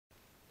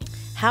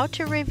How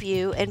to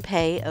review and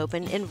pay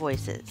open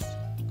invoices.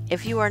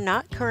 If you are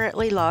not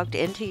currently logged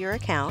into your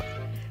account,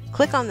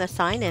 click on the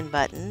Sign In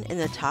button in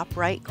the top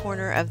right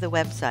corner of the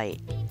website.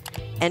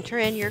 Enter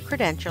in your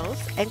credentials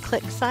and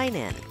click Sign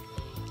In.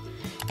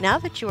 Now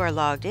that you are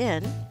logged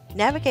in,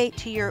 navigate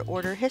to your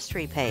Order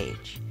History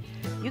page.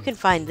 You can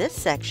find this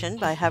section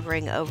by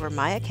hovering over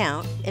My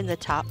Account in the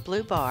top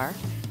blue bar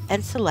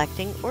and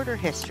selecting Order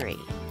History.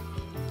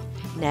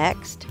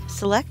 Next,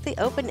 select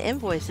the Open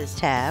Invoices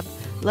tab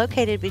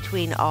located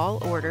between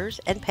All Orders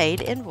and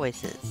Paid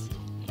Invoices.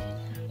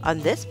 On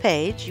this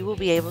page, you will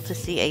be able to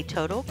see a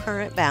total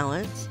current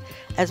balance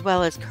as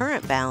well as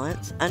current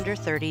balance under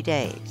 30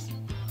 days.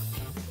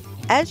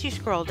 As you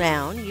scroll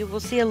down, you will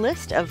see a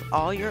list of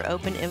all your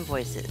open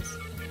invoices.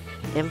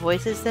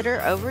 Invoices that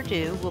are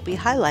overdue will be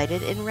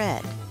highlighted in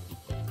red.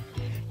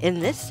 In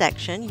this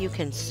section, you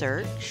can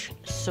search,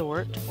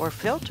 sort, or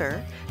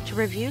filter to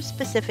review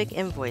specific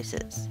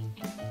invoices.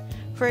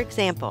 For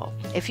example,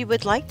 if you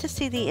would like to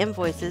see the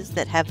invoices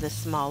that have the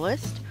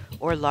smallest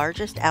or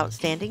largest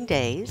outstanding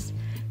days,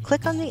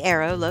 click on the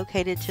arrow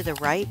located to the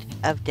right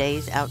of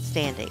Days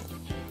Outstanding.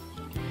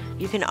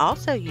 You can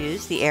also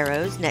use the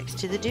arrows next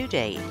to the due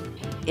date,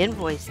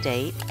 invoice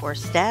date, or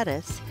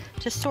status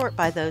to sort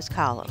by those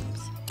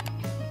columns.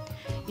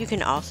 You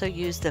can also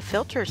use the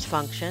Filters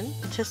function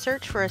to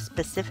search for a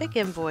specific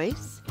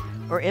invoice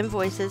or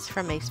invoices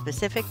from a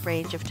specific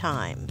range of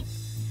time.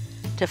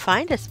 To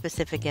find a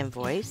specific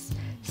invoice,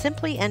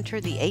 simply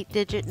enter the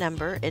 8-digit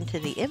number into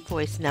the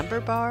invoice number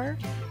bar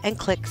and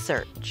click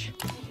Search.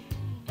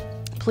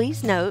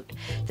 Please note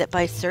that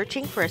by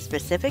searching for a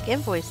specific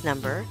invoice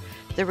number,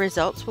 the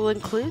results will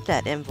include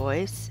that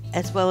invoice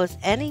as well as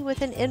any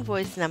with an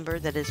invoice number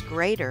that is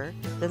greater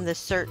than the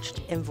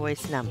searched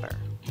invoice number.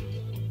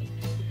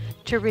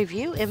 To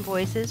review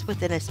invoices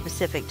within a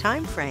specific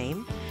time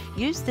frame,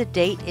 use the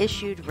Date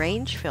Issued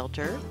range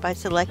filter by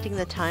selecting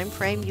the time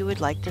frame you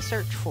would like to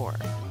search for.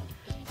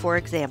 For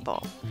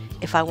example,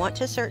 if I want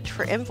to search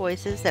for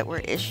invoices that were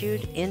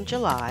issued in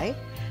July,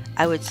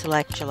 I would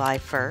select July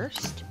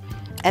 1st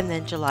and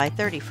then July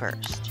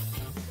 31st.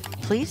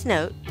 Please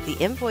note the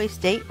invoice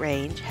date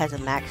range has a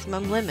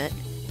maximum limit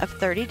of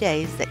 30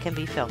 days that can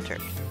be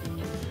filtered.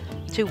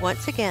 To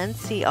once again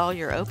see all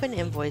your open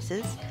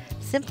invoices,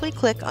 simply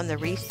click on the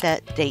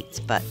Reset Dates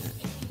button.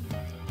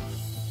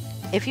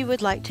 If you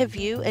would like to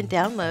view and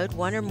download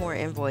one or more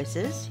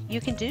invoices,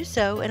 you can do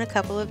so in a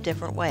couple of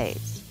different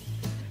ways.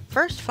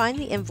 First, find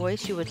the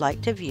invoice you would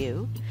like to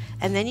view,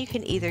 and then you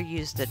can either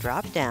use the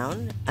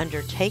drop-down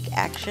under Take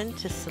Action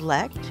to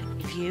select,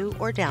 view,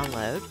 or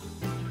download,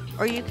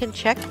 or you can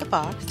check the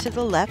box to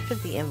the left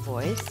of the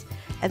invoice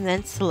and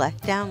then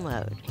select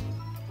Download.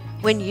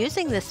 When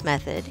using this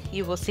method,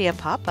 you will see a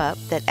pop-up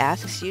that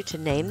asks you to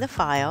name the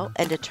file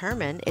and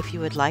determine if you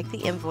would like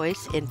the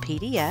invoice in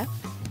PDF,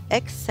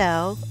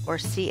 Excel, or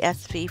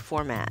CSV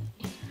format.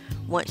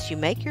 Once you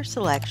make your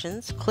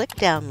selections, click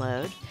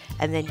Download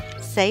and then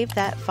save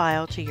that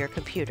file to your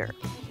computer.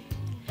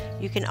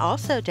 You can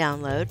also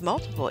download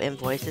multiple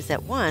invoices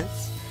at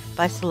once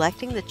by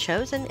selecting the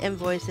chosen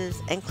invoices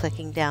and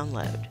clicking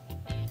Download.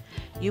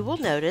 You will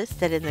notice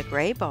that in the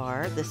gray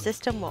bar, the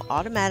system will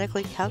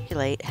automatically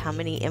calculate how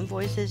many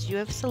invoices you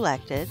have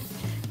selected,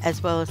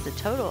 as well as the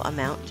total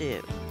amount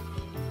due.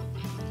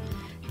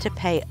 To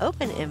pay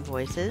open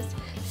invoices,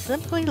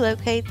 simply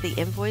locate the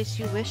invoice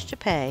you wish to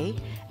pay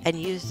and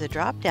use the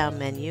drop-down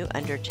menu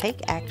under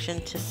Take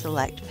Action to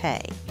select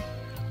Pay.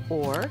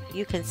 Or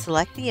you can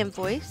select the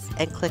invoice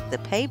and click the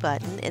Pay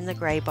button in the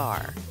gray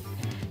bar.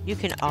 You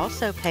can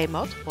also pay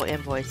multiple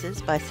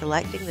invoices by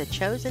selecting the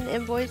chosen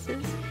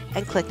invoices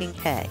and clicking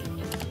Pay.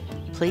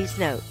 Please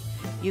note,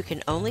 you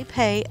can only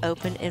pay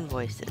open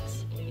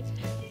invoices.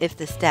 If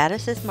the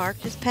status is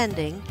marked as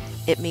pending,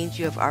 it means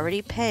you have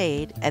already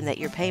paid and that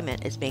your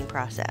payment is being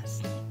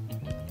processed.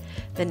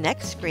 The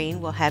next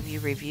screen will have you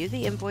review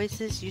the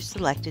invoices you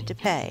selected to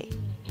pay.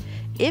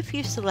 If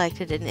you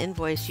selected an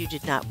invoice you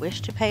did not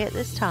wish to pay at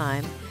this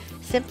time,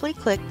 simply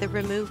click the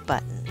Remove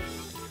button.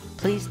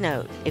 Please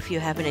note, if you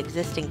have an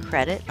existing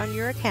credit on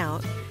your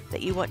account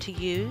that you want to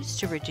use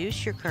to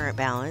reduce your current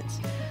balance,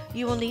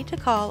 you will need to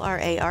call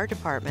our AR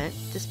department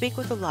to speak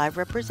with a live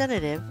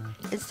representative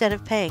instead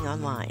of paying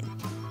online.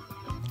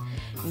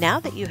 Now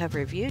that you have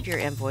reviewed your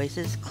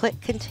invoices,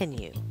 click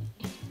Continue.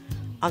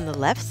 On the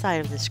left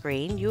side of the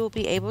screen, you will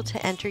be able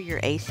to enter your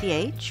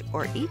ACH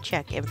or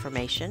e-check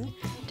information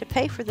to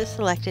pay for the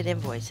selected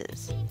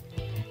invoices.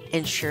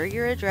 Ensure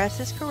your address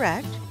is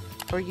correct,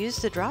 or use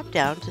the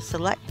drop-down to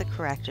select the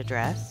correct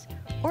address,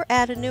 or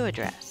add a new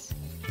address.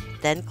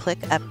 Then click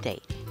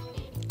Update.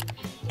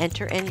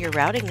 Enter in your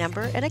routing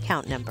number and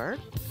account number.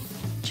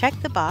 Check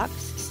the box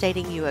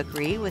stating you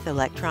agree with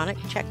electronic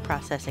check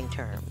processing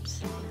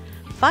terms.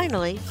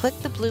 Finally, click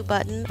the blue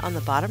button on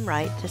the bottom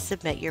right to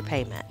submit your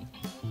payment.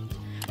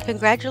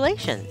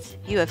 Congratulations!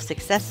 You have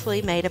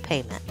successfully made a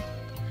payment.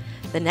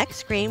 The next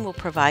screen will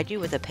provide you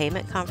with a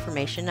payment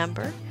confirmation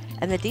number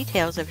and the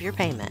details of your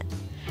payment.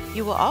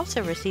 You will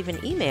also receive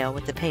an email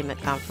with the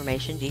payment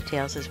confirmation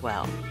details as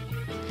well.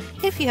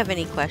 If you have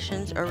any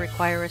questions or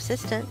require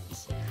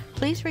assistance,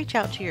 please reach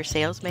out to your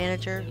sales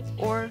manager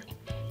or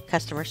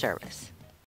customer service.